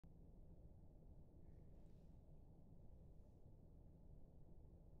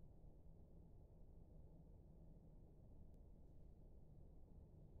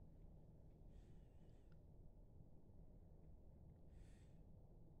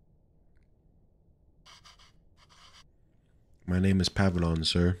My name is Pavlon,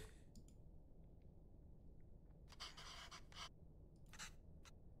 sir.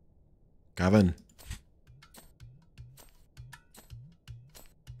 Gavin.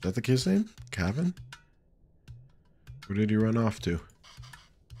 Is that the kid's name? Gavin? Where did he run off to?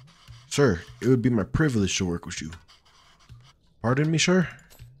 Sir, it would be my privilege to work with you. Pardon me, sir?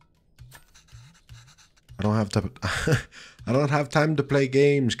 I don't have to. I don't have time to play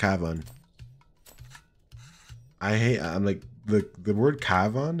games, Cavan. I'm like the word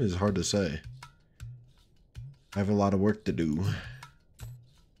Cavan is hard to say. I have a lot of work to do.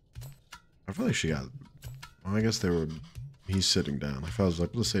 I feel like she got. Well, I guess they were. He's sitting down. I was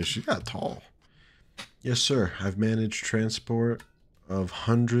like, let's say she got tall. Yes, sir. I've managed transport of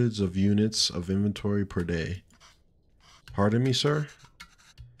hundreds of units of inventory per day. Pardon me, sir?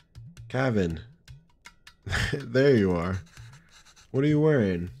 Cavan. There you are. What are you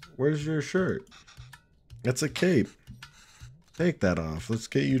wearing? Where's your shirt? That's a cape. Take that off. Let's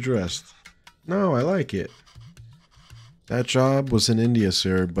get you dressed. No, I like it. That job was in India,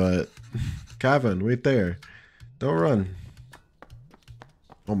 sir, but... Cavan, wait there. Don't run.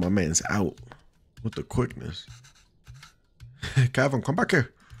 Oh, my man's out. With the quickness. Cavan, come back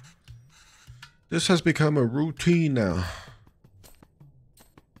here. This has become a routine now.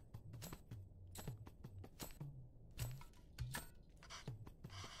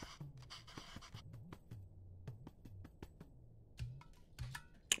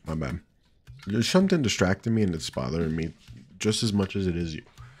 My bad. There's something distracting me and it's bothering me just as much as it is you.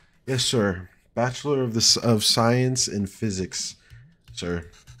 Yes, sir. Bachelor of Science in Physics, sir.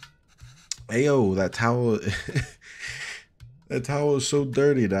 Ayo, that towel. That towel is so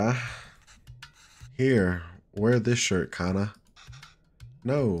dirty, da. Here, wear this shirt, Kana.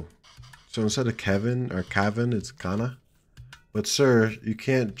 No. So instead of Kevin or Cavan, it's Kana. But sir, you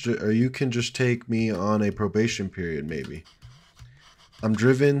can't. Or you can just take me on a probation period, maybe. I'm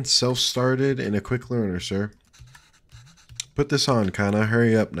driven, self-started, and a quick learner, sir. Put this on, Kana.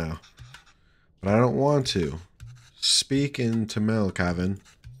 Hurry up now. But I don't want to. Speak in Tamil, Cavan.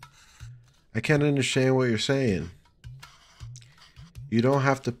 I can't understand what you're saying. You don't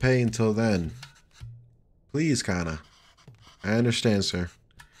have to pay until then. Please, Kana. I understand, sir.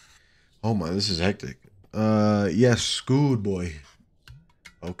 Oh my, this is hectic. Yes, good boy.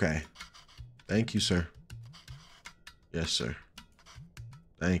 Okay. Thank you, sir. Yes, sir.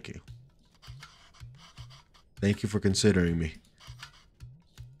 Thank you. Thank you for considering me.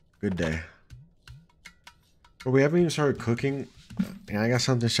 Good day. Well, we haven't even started cooking. And I got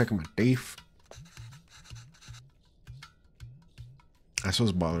something stuck in my teeth. That's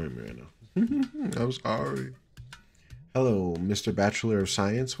what's bothering me right now. I'm sorry. Hello, Mr. Bachelor of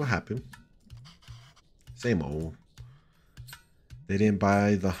Science. What happened? Same old. They didn't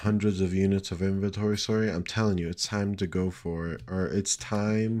buy the hundreds of units of inventory, sorry. I'm telling you, it's time to go for it. Or it's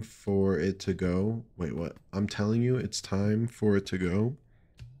time for it to go. Wait, what? I'm telling you, it's time for it to go.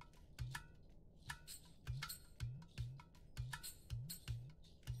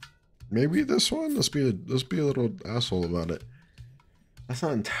 Maybe this one? Let's be a little asshole about it. That's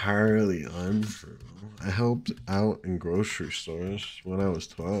not entirely untrue. I helped out in grocery stores when I was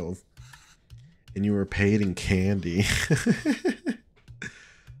 12. And you were paid in candy.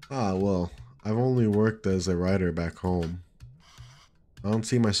 Ah, well, I've only worked as a writer back home. I don't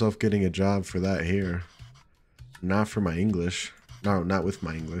see myself getting a job for that here. Not for my English. No, not with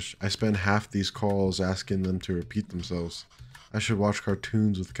my English. I spend half these calls asking them to repeat themselves. I should watch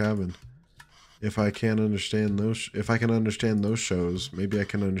cartoons with Kevin. If I can understand those shows, maybe I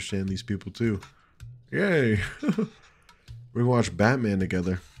can understand these people too. Yay! We watch Batman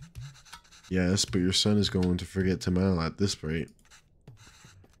together. Yes, but your son is going to forget Tamil at this rate.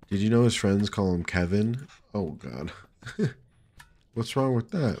 Did you know his friends call him Kevin? Oh god. What's wrong with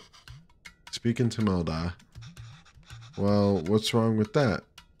that? Speaking Tamil, da. Well, what's wrong with that?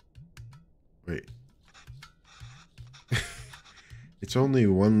 Wait. It's only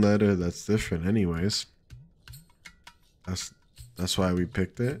one letter that's different anyways. That's why we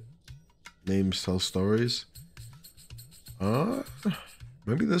picked it. Names tell stories.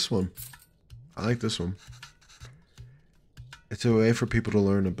 Maybe this one. I like this one. It's a way for people to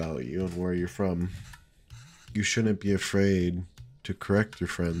learn about you and where you're from. You shouldn't be afraid to correct your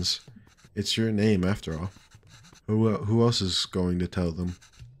friends. It's your name after all. Who else is going to tell them?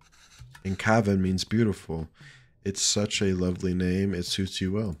 And Cavan means beautiful. It's such a lovely name. It suits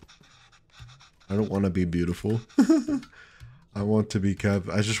you well. I don't want to be beautiful. I want to be Kev.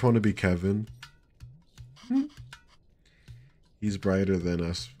 I just want to be Kevin. He's brighter than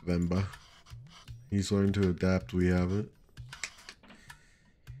us, Venba. He's learned to adapt. We haven't.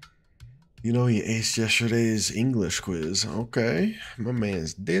 You know, he aced yesterday's English quiz. Okay, my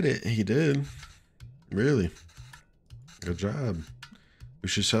man's did it. He did. Really. Good job. We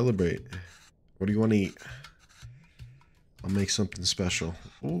should celebrate. What do you want to eat? I'll make something special.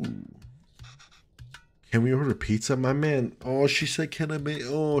 Ooh. Can we order pizza? My man. Oh, she said, can I make?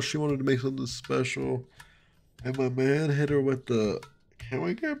 Oh, she wanted to make something special. And my man hit her with the, can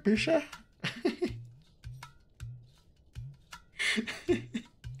we get pizza?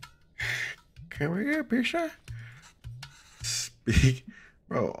 Can we get pizza? Speak.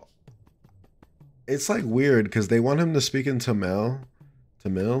 Bro. It's like weird because they want him to speak in Tamil.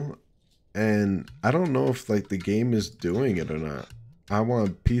 And I don't know if like the game is doing it or not. I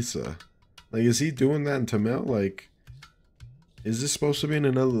want pizza. Like, is he doing that in Tamil? Like, is this supposed to be in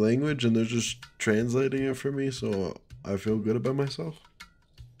another language and they're just translating it for me so I feel good about myself?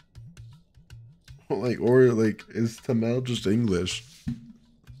 Like, or like, is Tamil just English?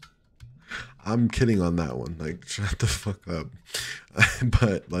 I'm kidding on that one. Like, shut the fuck up.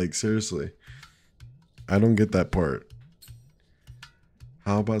 But like, seriously, I don't get that part.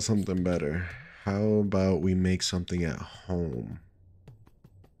 How about something better? How about we make something at home?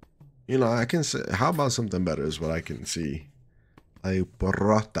 You know, I can say, how about something better is what I can see. Like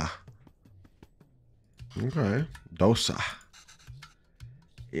porrota. Okay. Dosa.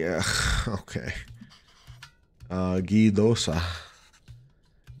 Yeah, okay. Ghee dosa.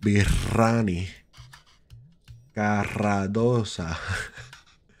 Birrani. Carradosa.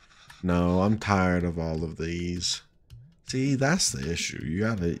 No, I'm tired of all of these. See, that's the issue.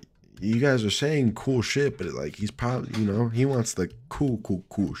 You guys are saying cool shit, but like he's probably, you know, he wants the cool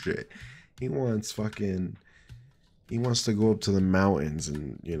shit. He wants to go up to the mountains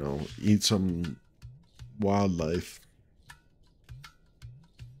and, you know, eat some wildlife.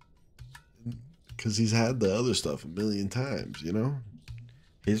 Because he's had the other stuff a million times, you know?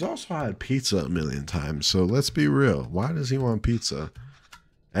 He's also had pizza a million times, so let's be real. Why does he want pizza?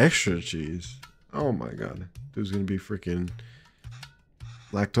 Extra cheese? Oh my god. Dude's gonna be freaking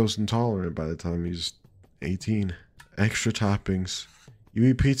lactose intolerant by the time he's 18. Extra toppings. You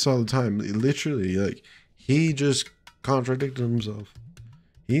eat pizza all the time. Literally, like, he just contradicted himself.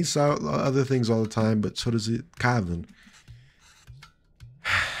 He eats other things all the time, but so does Calvin.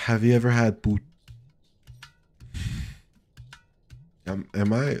 Have you ever had put? Am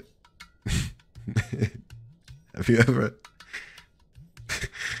I? Have you ever?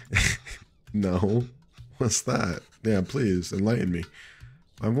 No. What's that? Yeah, please enlighten me.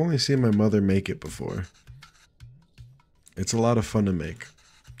 I've only seen my mother make it before. It's a lot of fun to make.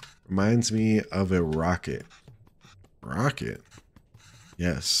 Reminds me of a rocket. Rocket?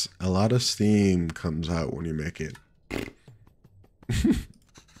 Yes, a lot of steam comes out when you make it.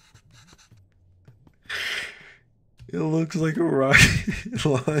 It looks like a rocket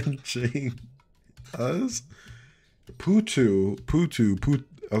launching. It does? Putu.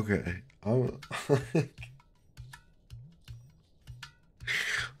 Okay. Oh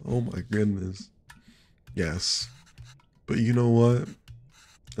my goodness. Yes. But you know what?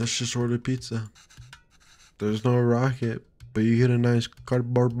 Let's just order pizza. There's no rocket, but you get a nice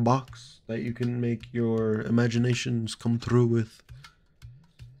cardboard box that you can make your imaginations come through with.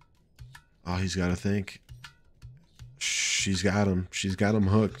 Oh, he's got to think. She's got him. She's got him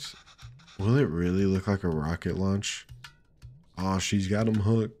hooked. Will it really look like a rocket launch? Oh, she's got him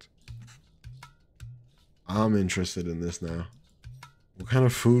hooked. I'm interested in this now. What kind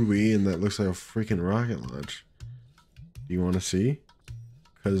of food we eating that looks like a freaking rocket launch? Do you want to see?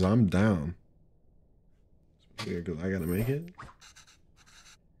 Because I'm down. Because I gotta make it.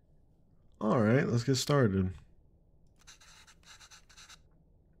 Alright, let's get started.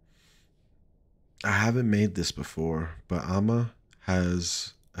 I haven't made this before, but Amma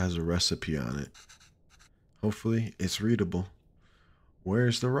has a recipe on it. Hopefully it's readable.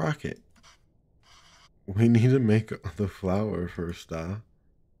 Where's the rocket? We need to make the flour first,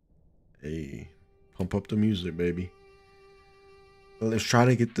 Hey, pump up the music, baby. Let's try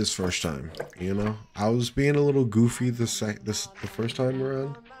to get this first time, you know? I was being a little goofy the first time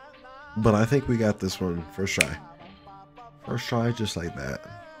around, but I think we got this one first try. First try, just like that.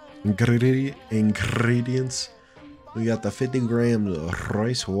 Ingredients. We got the 50 grams of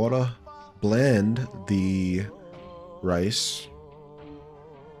rice water. Blend the rice.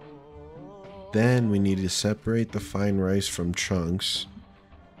 Then we need to separate the fine rice from chunks.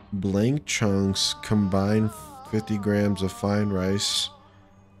 Blank chunks, combine 50 grams of fine rice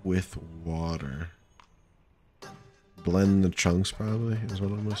with water. Blend the chunks probably is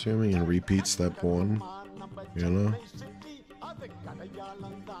what I'm assuming, and repeat step 1. You know?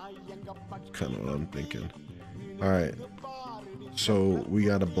 Kind of what I'm thinking. Alright. So we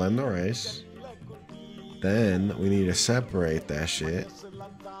gotta blend the rice. Then we need to separate that shit.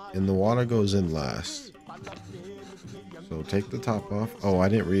 And the water goes in last. So take the top off. Oh, I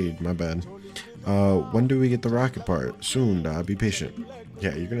didn't read, my bad. When do we get the rocket part? Soon, be patient.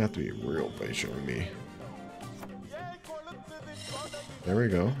 Yeah, you're gonna have to be real patient with me. There we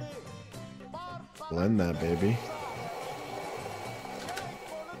go. Blend that, baby.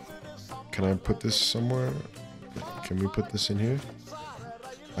 Can I put this somewhere? Can we put this in here?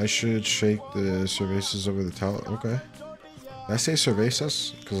 I should shake the cervezas over the towel. Okay. Did I say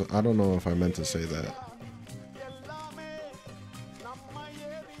cervezas? Because I don't know if I meant to say that.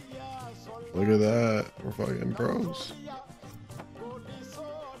 Look at that. We're fucking pros.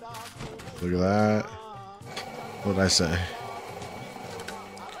 Look at that. What did I say?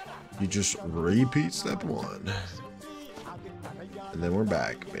 You just repeat step 1. And then we're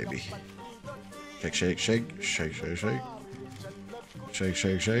back, baby. Shake, shake, shake, shake, shake, shake. Shake,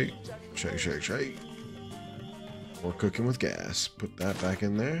 shake, shake, shake, shake, shake. We're cooking with gas. Put that back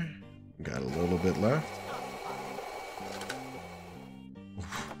in there. Got a little bit left.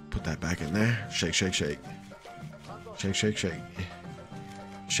 Put that back in there. Shake, shake, shake. Shake, shake, shake.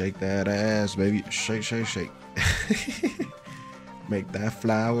 Shake that ass, baby. Shake, shake, shake. Make that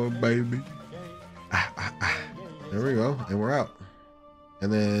flour, baby. Ah, ah, ah. There we go. And we're out.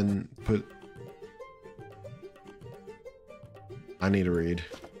 And then put... I need to read.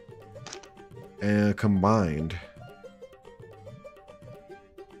 And combined.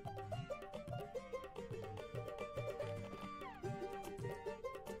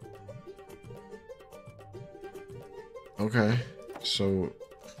 Okay, so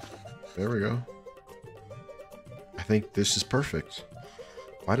there we go. I think this is perfect.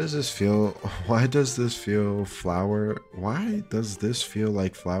 Why does this feel flour? Why does this feel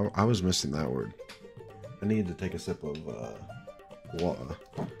like flour? I was missing that word. I need to take a sip of water.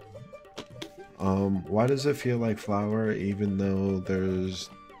 Why does it feel like flour even though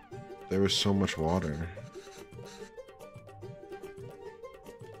there was so much water?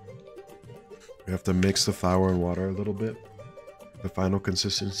 We have to mix the flour and water a little bit. The final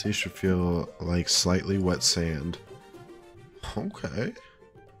consistency should feel like slightly wet sand. Okay.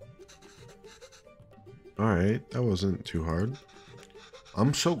 Alright, that wasn't too hard.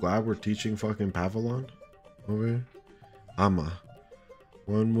 I'm so glad we're teaching fucking Pavlon over here. Amma,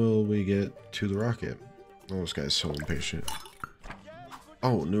 when will we get to the rocket? Oh, this guy's so impatient.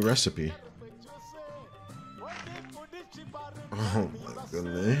 Oh, new recipe. Oh my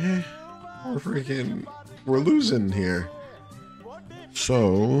goodness. We're losing here.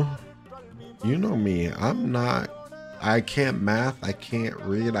 So, you know me, I can't math, I can't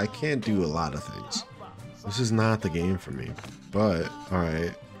read, I can't do a lot of things. This is not the game for me, but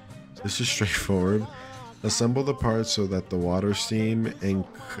alright, this is straightforward. Assemble the parts so that the water steam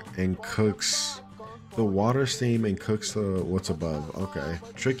and cooks the what's above. Okay,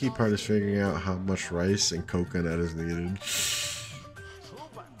 tricky part is figuring out how much rice and coconut is needed.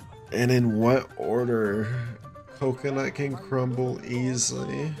 And in what order? Coconut can crumble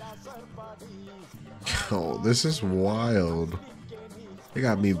easily. Oh, this is wild. They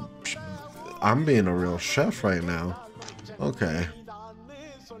got me. I'm being a real chef right now. Okay.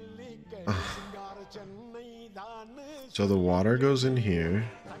 So the water goes in here.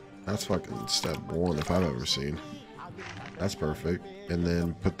 That's fucking step 1 if I've ever seen. That's perfect. And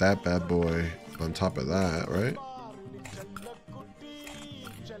then put that bad boy on top of that, right?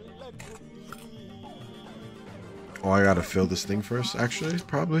 Oh, I gotta fill this thing first, actually,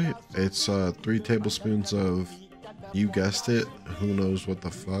 probably. It's 3 tablespoons of, you guessed it, who knows what the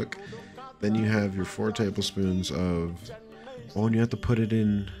fuck. Then you have your 4 tablespoons of, oh, and you have to put it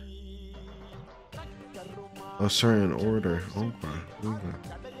in a certain order. Okay.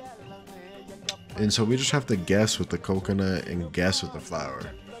 And so we just have to guess with the coconut and guess with the flour.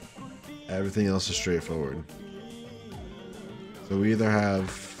 Everything else is straightforward. So we either have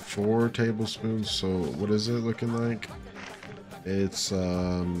 4 tablespoons, so what is it looking like? It's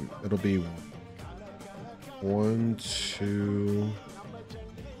it'll be 1 2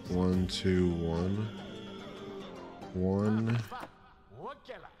 1 2 1 1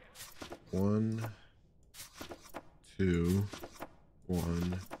 1 2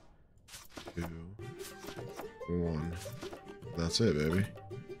 1 2 1. That's it, baby.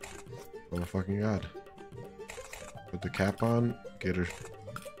 Oh my fucking god. Put the cap on, get her.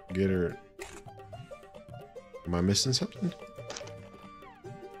 Am I missing something?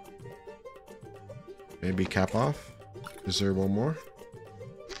 Maybe cap off? Is there one more?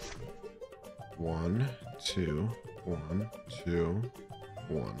 1 2 1 2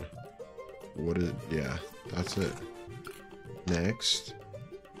 1. What is, yeah, that's it. Next,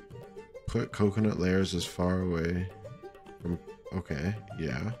 put coconut layers as far away from... Okay,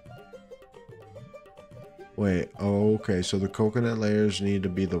 yeah. Wait, oh, okay, so the coconut layers need to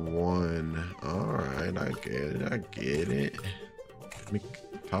be the one. Alright, I get it. Let me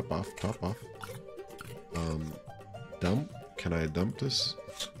top off. Dump? Can I dump this?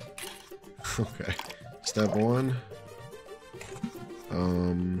 Okay. Step one.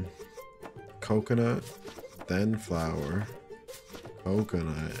 Coconut, then flour.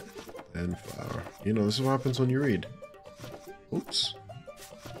 Coconut, then flour. You know, this is what happens when you read. Oops.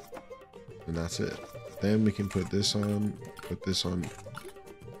 And that's it. Then we can put this on.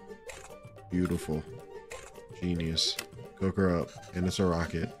 Beautiful. Genius. Cook her up. And it's a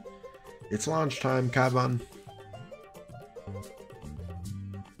rocket. It's launch time, Kaban.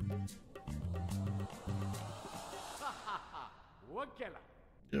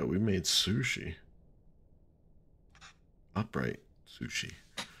 Yeah, we made sushi. Upright sushi.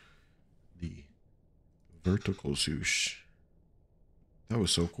 The vertical sushi. That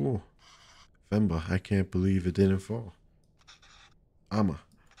was so cool. Venba, I can't believe it didn't fall. Ama.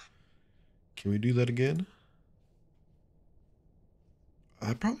 Can we do that again?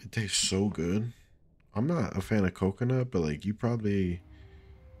 That probably tastes so good. I'm not a fan of coconut, but like you probably,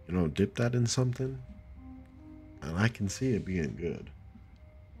 you know, dip that in something. And I can see it being good.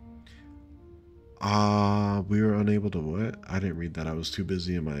 We were unable to what? I didn't read that. I was too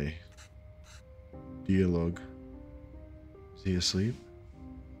busy in my dialogue. Is he asleep?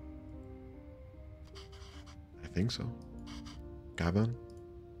 I think so. Gabon?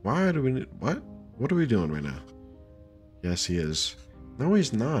 Why do we need... What? What are we doing right now? Yes, he is. No,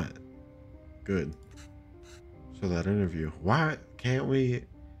 he's not. Good. So that interview. Why can't we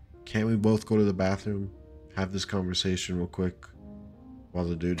both go to the bathroom, have this conversation real quick, while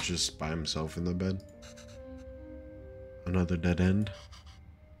the dude's just by himself in the bed? Another dead end?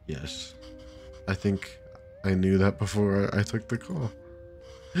 Yes. I think I knew that before I took the call.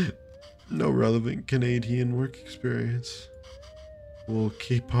 No relevant Canadian work experience. We'll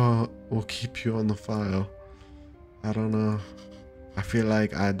keep you on the file. I don't know. I feel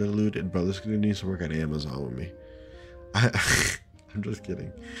like I diluted, bro. This dude needs to work at Amazon with me. I'm just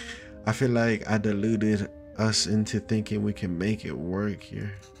kidding. I feel like I deluded us into thinking we can make it work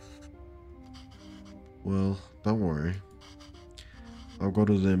here. Well, don't worry. I'll go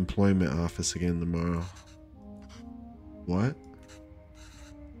to the employment office again tomorrow. What?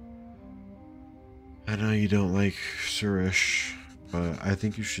 I know you don't like Suresh, but I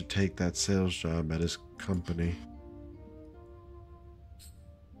think you should take that sales job at his company.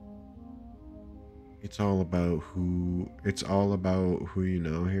 It's all about who you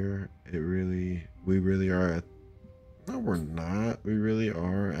know here. We really are at... No, we're not. We really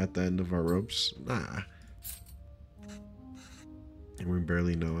are at the end of our ropes. Nah. And we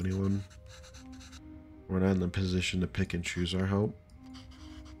barely know anyone. We're not in a position to pick and choose our help.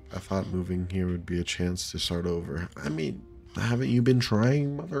 I thought moving here would be a chance to start over. I mean, haven't you been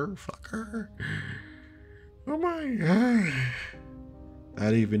trying, motherfucker? Oh my god.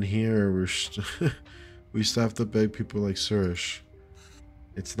 Not even here, we still have to beg people like Suresh.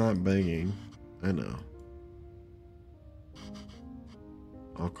 It's not begging. I know.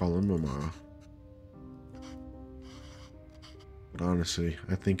 I'll call him tomorrow. But honestly,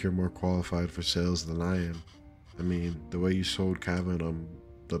 I think you're more qualified for sales than I am. I mean, the way you sold Kevin on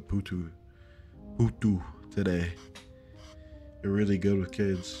the Putu today. You're really good with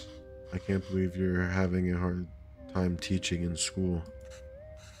kids. I can't believe you're having a hard time teaching in school.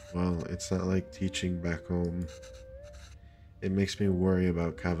 Well, it's not like teaching back home. It makes me worry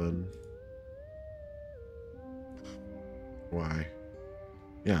about Kevin. Why?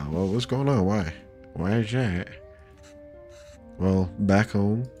 Yeah, well, what's going on? Why? Why is that? Well, back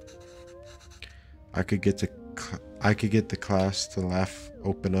home, I could get the class to laugh,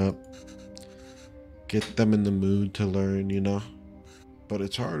 open up, get them in the mood to learn, you know? But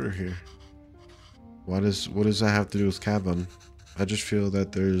it's harder here. What does that have to do with Kevin? I just feel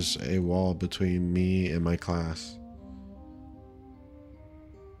that there's a wall between me and my class.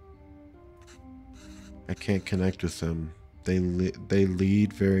 I can't connect with them. They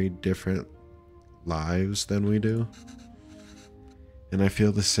lead very different lives than we do. And I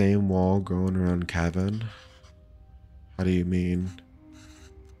feel the same wall growing around Kevin. How do you mean?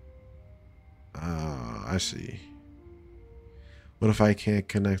 I see. What if I can't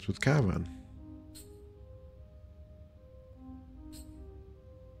connect with Kevin?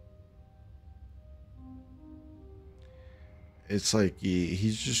 It's like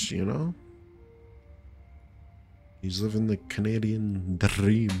he's just, you know, he's living the Canadian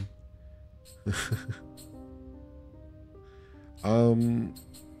dream.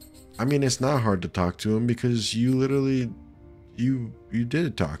 I mean, it's not hard to talk to him because you literally, you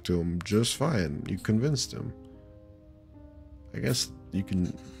did talk to him just fine. You convinced him. I guess you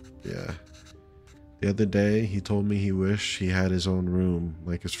can, yeah. The other day, he told me he wished he had his own room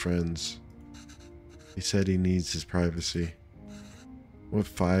like his friends. He said he needs his privacy. What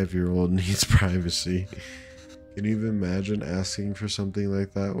 5-year-old needs privacy? Can you even imagine asking for something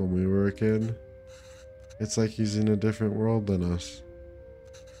like that when we were a kid? It's like he's in a different world than us.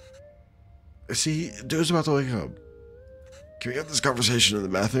 See, dude's about to wake up. Can we have this conversation in the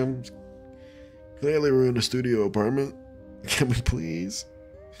bathroom? Clearly we're in a studio apartment. Can we please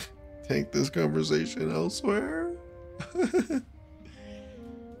take this conversation elsewhere?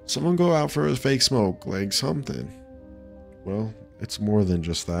 Someone go out for a fake smoke, like something. Well, it's more than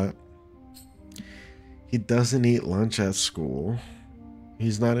just that. He doesn't eat lunch at school.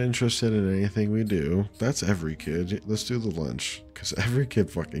 He's not interested in anything we do. That's every kid. Let's do the lunch. Because every kid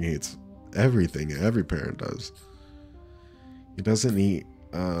fucking hates everything. Every parent does. He doesn't eat.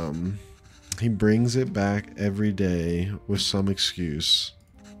 He brings it back every day with some excuse.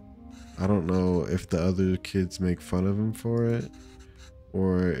 I don't know if the other kids make fun of him for it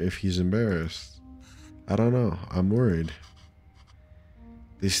or if he's embarrassed. I don't know. I'm worried.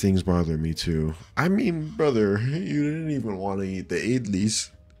 These things bother me too. I mean, brother, you didn't even want to eat the idlis.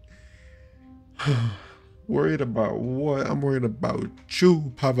 Worried about what? I'm worried about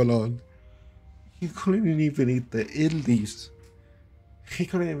you, Pavelon. You couldn't even eat the idlis. He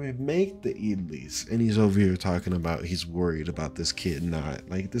couldn't even make the idlis. And he's over here talking about he's worried about this kid not.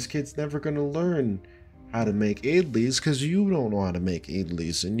 Like, this kid's never going to learn how to make idlis because you don't know how to make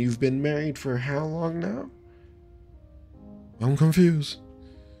idlis. And you've been married for how long now? I'm confused.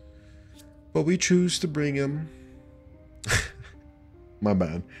 But we choose to bring him. My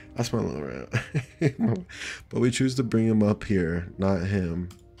bad. I smell it around. But we choose to bring him up here, not him.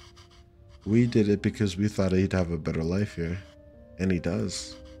 We did it because we thought he'd have a better life here. And he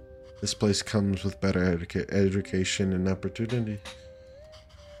does. This place comes with better education and opportunity.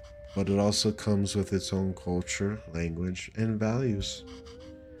 But it also comes with its own culture, language, and values.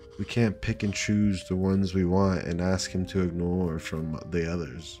 We can't pick and choose the ones we want and ask him to ignore from the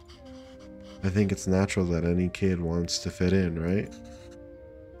others. I think it's natural that any kid wants to fit in, right?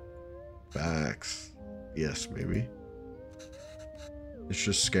 Facts. Yes, maybe. It's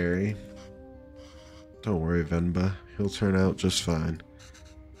just scary. Don't worry, Venba. He'll turn out just fine.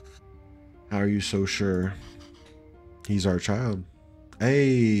 How are you so sure? He's our child.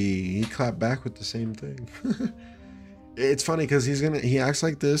 Hey, he clapped back with the same thing. It's funny because he acts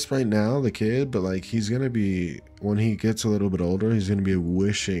like this right now, the kid, but like he's gonna be, when he gets a little bit older, he's gonna be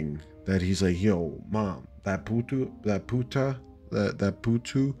wishing that he's like, yo, mom, that putu that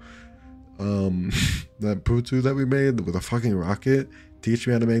putu that we made with a fucking rocket, teach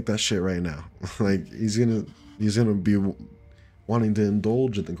me how to make that shit right now. Like he's gonna be wanting to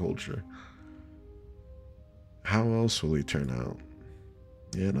indulge in the culture. How else will he turn out?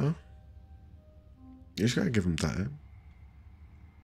 You know? You just gotta give him time.